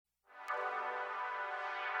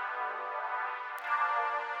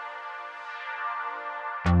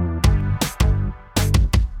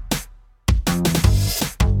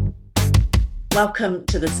Welcome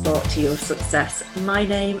to the Spark to Your Success. My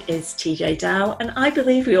name is TJ Dow, and I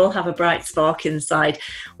believe we all have a bright spark inside.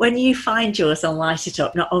 When you find yours and light it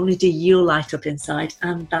up, not only do you light up inside,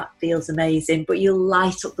 and that feels amazing, but you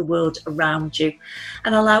light up the world around you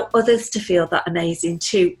and allow others to feel that amazing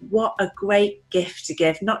too. What a great gift to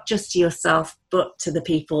give, not just to yourself, but to the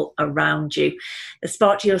people around you. The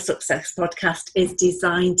Spark to Your Success podcast is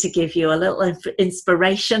designed to give you a little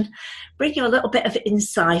inspiration, bring you a little bit of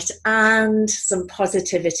insight and some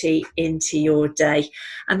positivity into your day.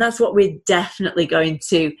 And that's what we're definitely going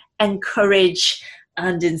to encourage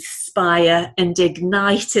and inspire and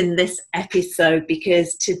ignite in this episode,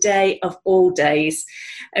 because today of all days,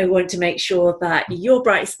 I want to make sure that your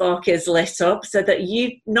bright spark is lit up so that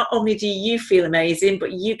you, not only do you feel amazing,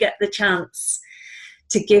 but you get the chance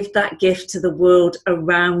to give that gift to the world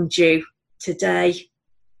around you today.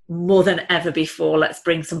 More than ever before, let's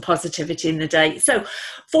bring some positivity in the day. So,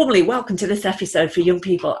 formally, welcome to this episode for young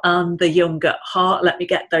people and the young at heart. Let me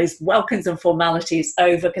get those welcomes and formalities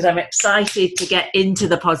over because I'm excited to get into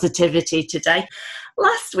the positivity today.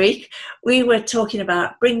 Last week, we were talking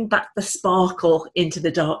about bring back the sparkle into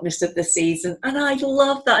the darkness of the season. And I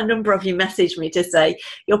love that a number of you messaged me to say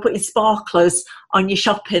you're putting sparklers on your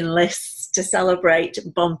shopping lists to celebrate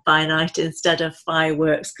bonfire night instead of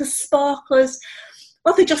fireworks, because sparklers,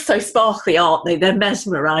 well, they're just so sparkly, aren't they? They're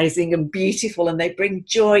mesmerising and beautiful, and they bring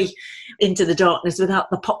joy into the darkness without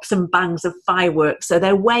the pops and bangs of fireworks. So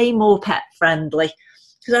they're way more pet friendly.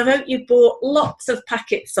 Because I hope you bought lots of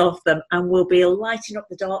packets of them, and we'll be lighting up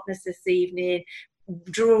the darkness this evening,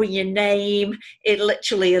 drawing your name. It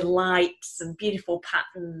literally lights and beautiful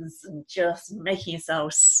patterns and just making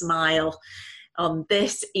yourself smile on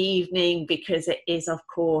this evening, because it is, of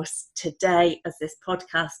course, today, as this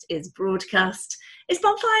podcast is broadcast, it's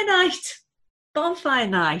bonfire night. Bonfire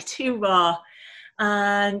night, hoorah.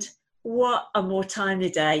 And what a more timely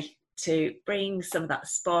day to bring some of that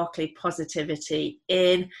sparkly positivity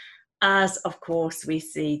in, as, of course, we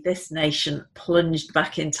see this nation plunged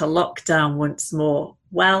back into lockdown once more.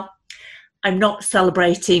 Well, I'm not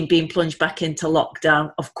celebrating being plunged back into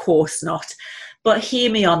lockdown, of course not. But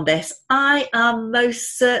hear me on this. I am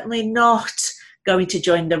most certainly not going to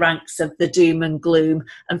join the ranks of the doom and gloom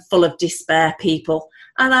and full of despair people.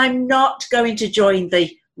 And I'm not going to join the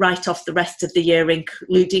write off the rest of the year,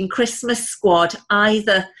 including Christmas squad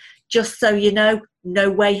either. Just so you know, no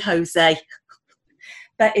way, Jose.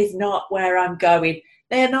 That is not where I'm going.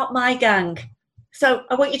 They're not my gang. So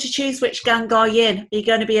I want you to choose which gang are you in. Are you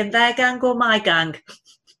going to be in their gang or my gang?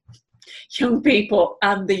 Young people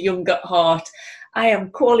and the young at heart, I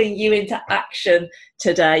am calling you into action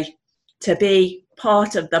today to be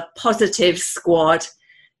part of the positive squad.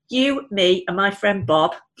 You, me, and my friend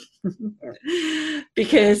Bob.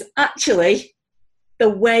 Because actually, the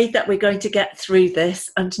way that we're going to get through this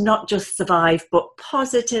and not just survive, but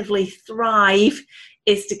positively thrive,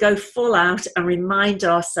 is to go full out and remind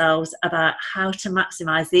ourselves about how to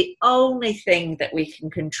maximize the only thing that we can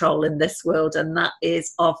control in this world. And that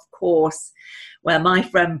is, of course, where my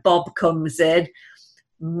friend Bob comes in,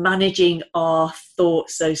 managing our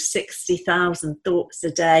thoughts, so 60,000 thoughts a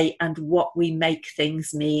day, and what we make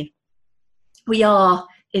things mean. We are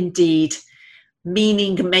indeed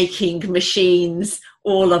meaning-making machines,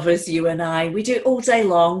 all of us, you and I. We do it all day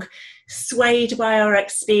long, swayed by our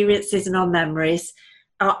experiences and our memories,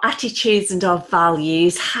 our attitudes and our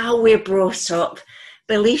values, how we're brought up,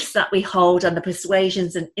 beliefs that we hold, and the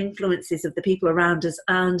persuasions and influences of the people around us,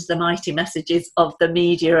 and the mighty messages of the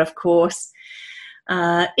media, of course.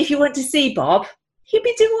 If you want to see Bob, he'd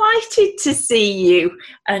be delighted to see you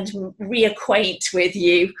and reacquaint with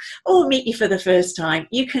you or meet you for the first time.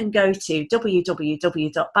 You can go to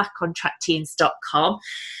www.backontrackteens.com,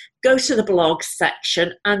 go to the blog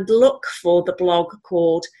section and look for the blog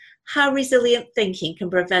called How Resilient Thinking Can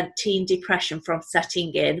Prevent Teen Depression from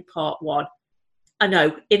Setting In, Part 1. I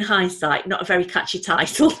know, in hindsight, not a very catchy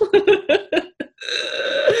title.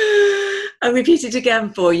 I'll repeat it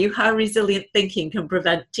again for you. How Resilient Thinking Can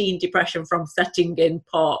Prevent Teen Depression from Setting In,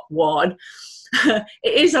 Part 1. It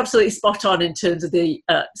is absolutely spot on in terms of the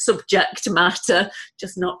subject matter,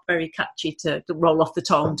 just not very catchy to roll off the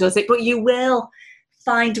tongue, does it? But you will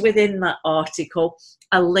find within that article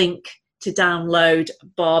a link to download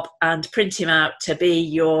Bob and print him out to be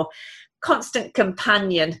your constant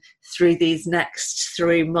companion through these next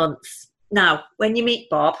 3 months. Now, when you meet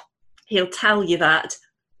Bob, he'll tell you that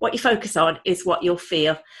what you focus on is what you'll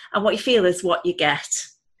feel, and what you feel is what you get.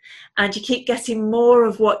 And you keep getting more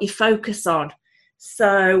of what you focus on.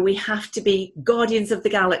 So we have to be guardians of the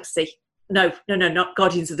galaxy. No, not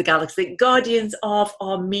guardians of the galaxy. Guardians of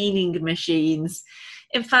our meaning machines.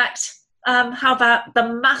 In fact, How about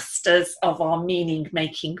the masters of our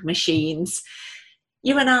meaning-making machines?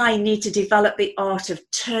 You and I need to develop the art of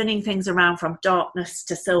turning things around from darkness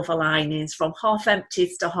to silver linings, from half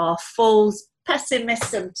empties to half fulls,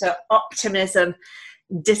 pessimism to optimism,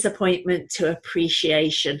 disappointment to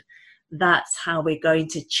appreciation. That's how we're going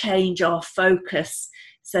to change our focus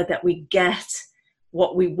so that we get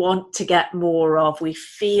what we want to get more of. We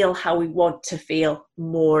feel how we want to feel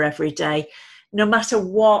more every day, no matter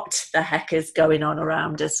what the heck is going on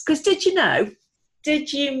around us. Because did you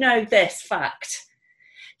know this fact?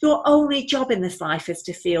 Your only job in this life is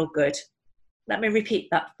to feel good. Let me repeat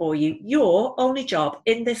that for you. Your only job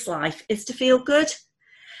in this life is to feel good.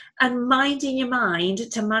 And minding your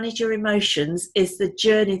mind to manage your emotions is the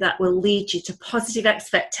journey that will lead you to positive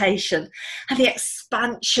expectation and the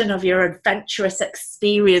expansion of your adventurous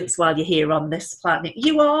experience while you're here on this planet.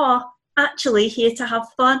 You are actually here to have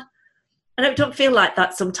fun. I know it don't feel like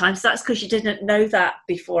that sometimes. That's because you didn't know that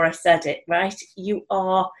before I said it, right? You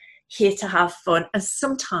are here to have fun. And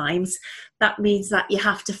sometimes that means that you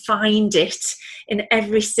have to find it in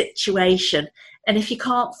every situation. And if you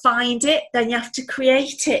can't find it, then you have to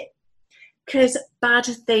create it, because bad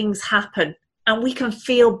things happen and we can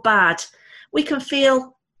feel bad. We can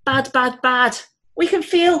feel bad. We can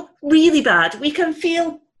feel really bad. We can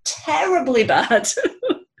feel terribly bad.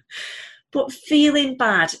 But feeling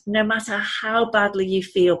bad, no matter how badly you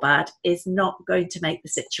feel bad, is not going to make the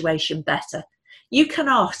situation better. You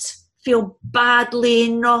cannot feel badly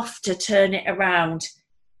enough to turn it around.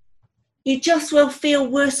 You just will feel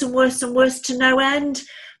worse and worse and worse to no end.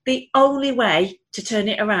 The only way to turn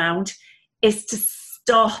it around is to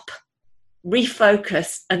stop,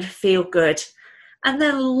 refocus and feel good. And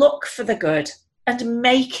then look for the good and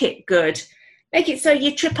make it good. Make it so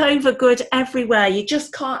you trip over good everywhere. You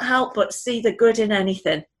just can't help but see the good in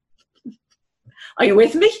anything. Are you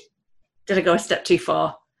with me? Did I go a step too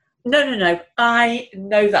far? No. I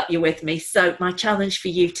know that you're with me. So my challenge for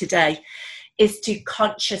you today is to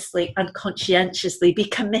consciously and conscientiously be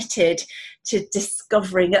committed to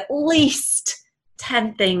discovering at least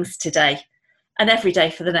 10 things today and every day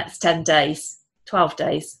for the next 10 days, 12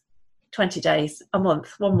 days, 20 days, a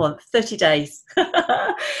month, 1 month, 30 days,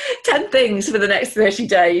 10 things for the next 30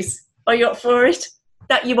 days. Are you up for it?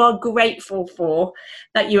 That you are grateful for,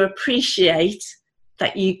 that you appreciate,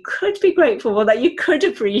 that you could be grateful for, that you could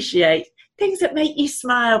appreciate. Things that make you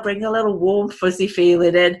smile, bring a little warm, fuzzy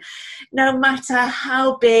feeling in. No matter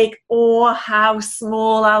how big or how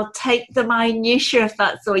small, I'll take the minutiae if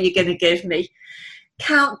that's all you're going to give me.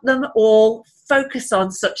 Count them all. Focus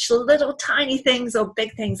on such little tiny things or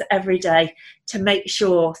big things every day to make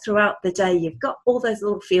sure throughout the day you've got all those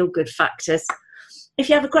little feel-good factors. If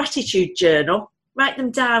you have a gratitude journal, write them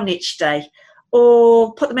down each day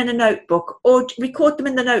or put them in a notebook or record them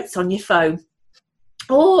in the notes on your phone.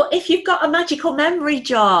 Or if you've got a magical memory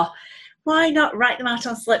jar, why not write them out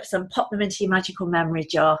on slips and pop them into your magical memory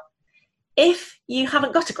jar? If you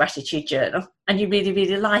haven't got a gratitude journal and you really,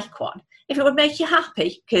 really like one, if it would make you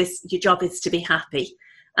happy, because your job is to be happy,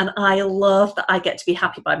 and I love that I get to be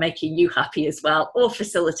happy by making you happy as well, or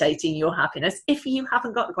facilitating your happiness. If you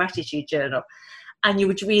haven't got a gratitude journal and you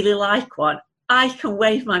would really like one, I can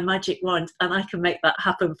wave my magic wand and I can make that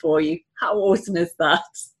happen for you. How awesome is that?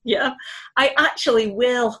 Yeah, I actually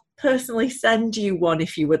will personally send you one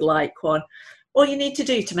if you would like one. All you need to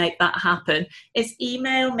do to make that happen is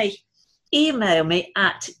email me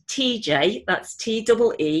at TJ, that's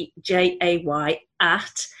TEEJAY,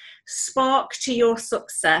 at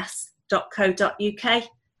sparktoyoursuccess.co.uk,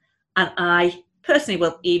 and I personally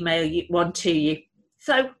will email you one to you.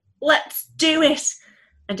 So let's do it.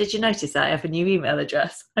 And did you notice that I have a new email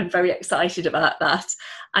address? I'm very excited about that.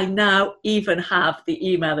 I now even have the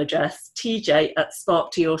email address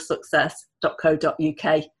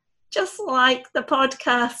tj@sparktoyoursuccess.co.uk, just like the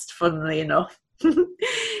podcast, funnily enough.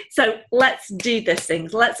 So let's do this thing.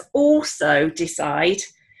 Let's also decide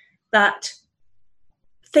that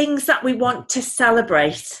things that we want to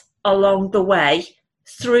celebrate along the way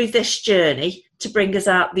through this journey to bring us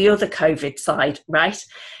out the other COVID side, right?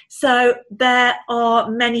 So there are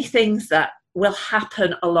many things that will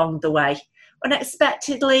happen along the way,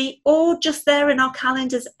 unexpectedly or just there in our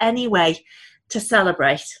calendars anyway, to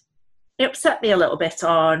celebrate. It upset me a little bit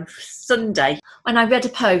on Sunday when I read a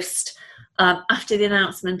post after the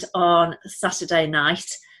announcement on Saturday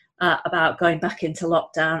night about going back into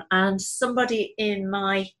lockdown, and somebody in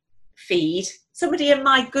my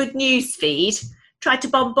good news feed tried to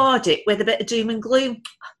bombard it with a bit of doom and gloom.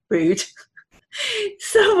 Rude.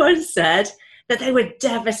 Someone said that they were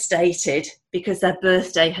devastated because their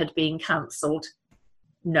birthday had been cancelled.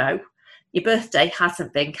 No, Your birthday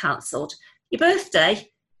hasn't been cancelled. Your birthday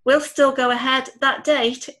will still go ahead. That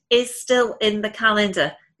date is still in the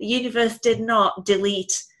calendar. The universe did not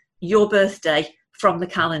delete your birthday from the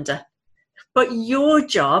calendar. But your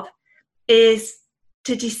job is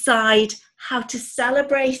to decide how to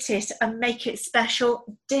celebrate it and make it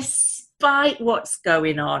special despite what's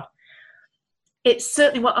going on. It's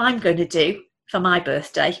certainly what I'm going to do for my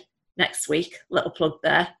birthday next week. Little plug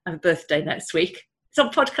there. I have a birthday next week. It's on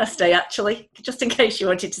podcast day, actually, just in case you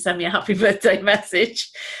wanted to send me a happy birthday message.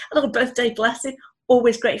 A little birthday blessing,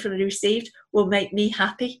 always gratefully received, will make me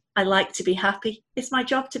happy. I like to be happy. It's my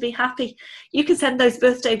job to be happy. You can send those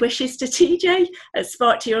birthday wishes to TJ at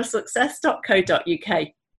sparktoyoursuccess.co.uk,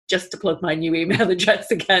 just to plug my new email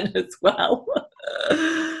address again as well.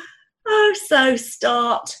 So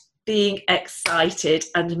start being excited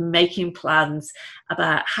and making plans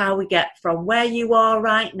about how we get from where you are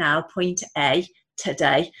right now, point A,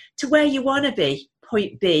 today, to where you want to be,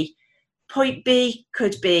 point B. Point B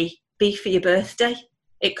could be B for your birthday.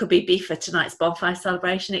 It could be B for tonight's bonfire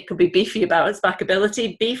celebration. It could be B for your bounce back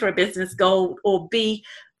ability, B for a business goal, or B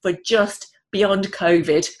for just beyond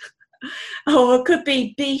COVID. Or it could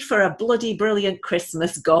be B for a bloody brilliant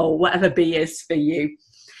Christmas goal, whatever B is for you.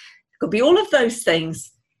 It could be all of those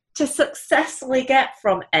things. To successfully get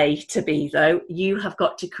from A to B, though, you have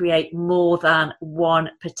got to create more than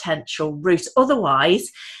one potential route.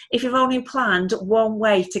 Otherwise, if you've only planned one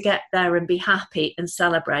way to get there and be happy and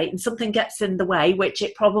celebrate, and something gets in the way, which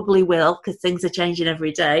it probably will, because things are changing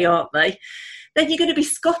every day, aren't they? Then you're going to be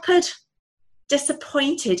scuppered,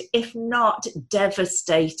 disappointed, if not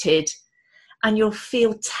devastated, and you'll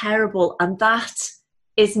feel terrible. And that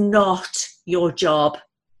is not your job.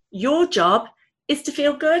 Your job is to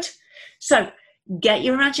feel good. So get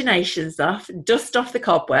your imaginations off, dust off the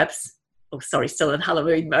cobwebs. Oh, sorry, still in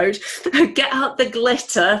Halloween mode. Get out the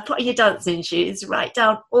glitter, put on your dancing shoes, write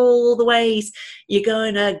down all the ways you're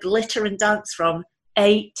going to glitter and dance from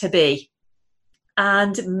A to B,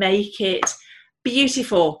 and make it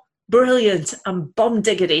beautiful, brilliant, and bomb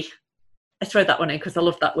diggity. I throw that one in because I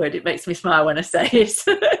love that word. It makes me smile when I say it.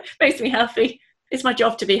 It makes me happy. It's my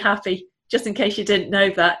job to be happy. Just in case you didn't know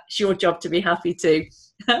that, it's your job to be happy too.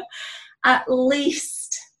 At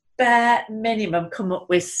least, bare minimum, come up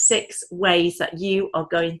with 6 ways that you are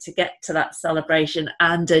going to get to that celebration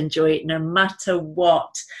and enjoy it, no matter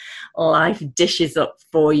what life dishes up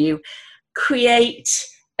for you. Create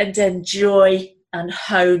and enjoy and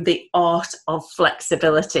hone the art of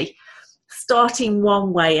flexibility. Starting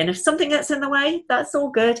one way, and if something gets in the way, that's all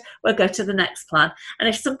good. We'll go to the next plan. And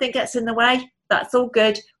if something gets in the way, that's all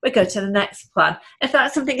good. We go to the next plan. If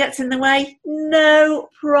that something gets in the way, no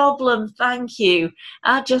problem, thank you.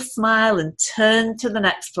 I'll just smile and turn to the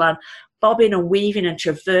next plan, bobbing and weaving and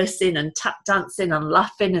traversing and tap dancing and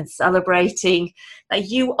laughing and celebrating that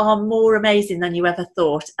you are more amazing than you ever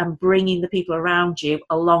thought, and bringing the people around you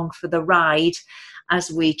along for the ride as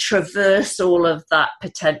we traverse all of that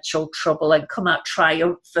potential trouble and come out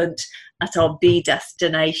triumphant at our B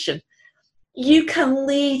destination. You can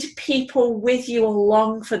lead people with you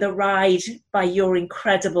along for the ride by your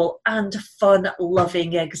incredible and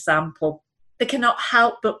fun-loving example. They cannot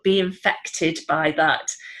help but be infected by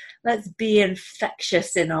that. Let's be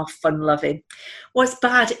infectious in our fun-loving. What's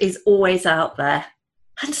bad is always out there,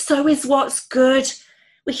 and so is what's good.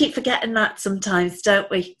 We keep forgetting that sometimes,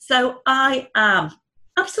 don't we? So I am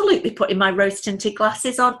absolutely putting my rose-tinted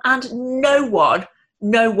glasses on, and no one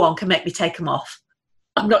can make me take them off.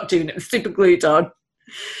 I'm not doing it, I'm super glued on.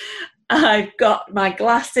 I've got my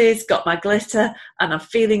glasses, got my glitter, and I'm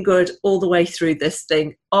feeling good all the way through this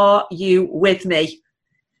thing. Are you with me?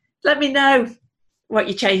 Let me know what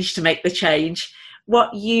you changed to make the change,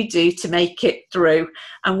 what you do to make it through,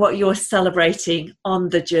 and what you're celebrating on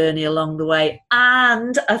the journey along the way.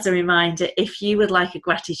 And as a reminder, if you would like a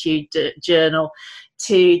gratitude journal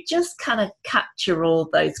to just kind of capture all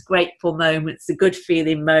those grateful moments, the good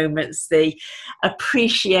feeling moments, the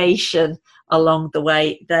appreciation along the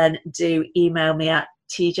way, then do email me at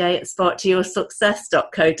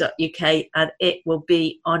tj@sparktoyoursuccess.co.uk and it will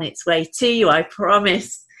be on its way to you, I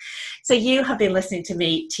promise. So you have been listening to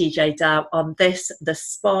me, TJ Dow, on this, the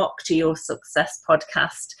Spark to Your Success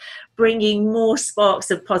podcast, bringing more sparks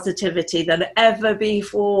of positivity than ever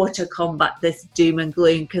before to combat this doom and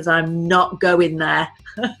gloom, because I'm not going there.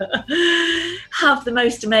 Have the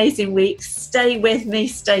most amazing week. Stay with me,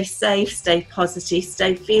 stay safe, stay positive,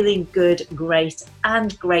 stay feeling good, great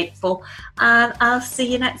and grateful. And I'll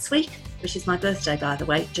see you next week, which is my birthday, by the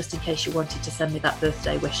way, just in case you wanted to send me that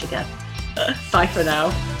birthday wish again. Bye for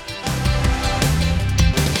now.